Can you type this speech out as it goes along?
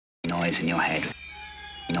noise in your head,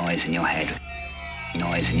 noise in your head,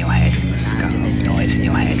 noise in your head, noise in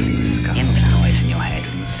your head, noise in your head.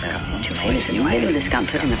 So what you feel is a little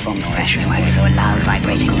discomfort in the form of pressure and also a loud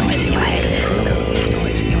vibrating noise in your head.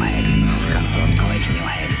 Noise in your head, noise in your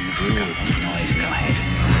head, noise in your head,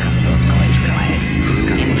 noise in your head, noise in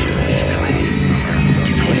your head. So what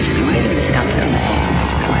you feel is a little discomfort in the form of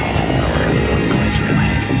noise in your head, noise in your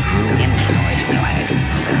head, noise in your head.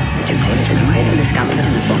 So what you feel is a little discomfort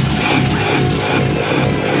in the form of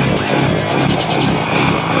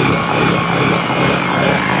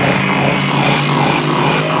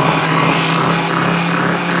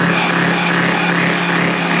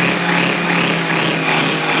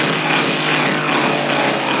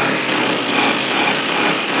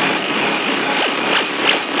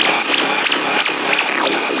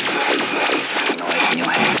noise in your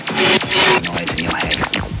head,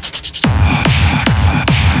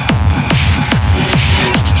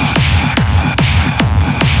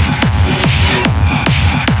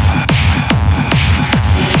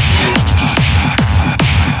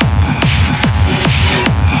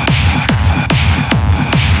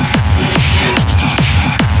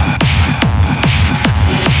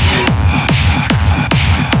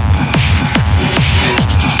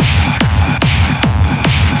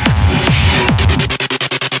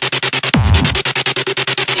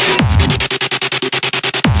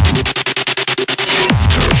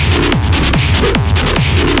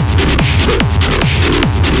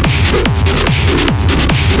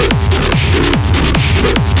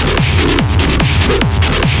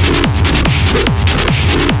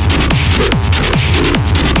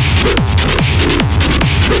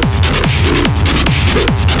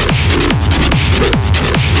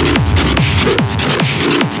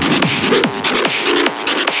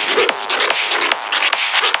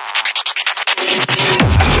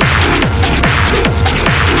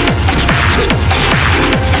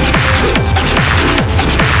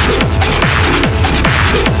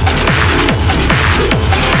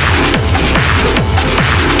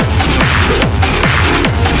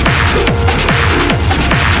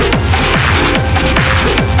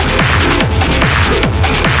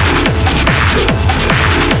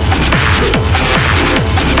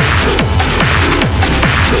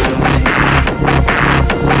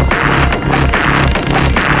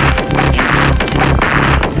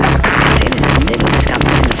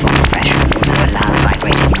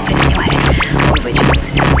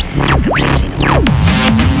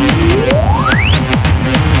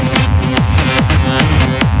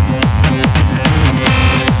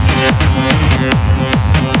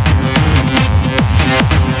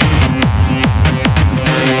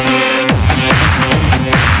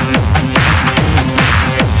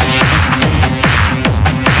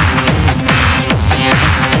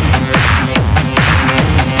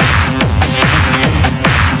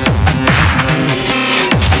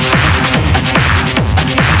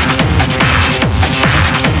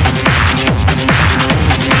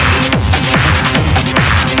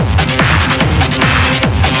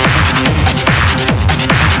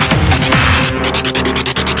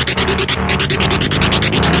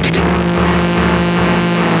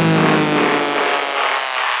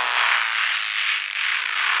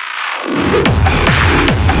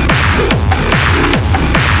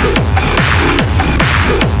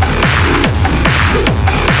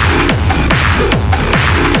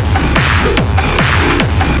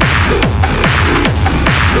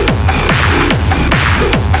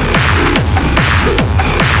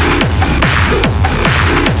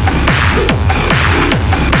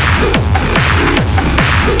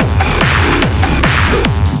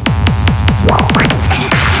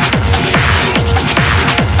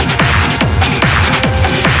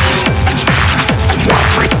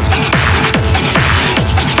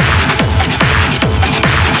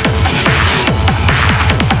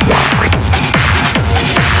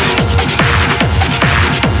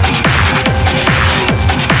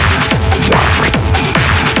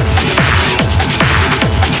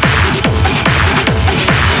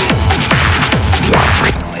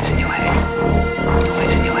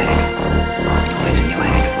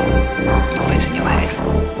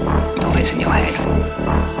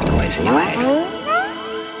 noise in your head.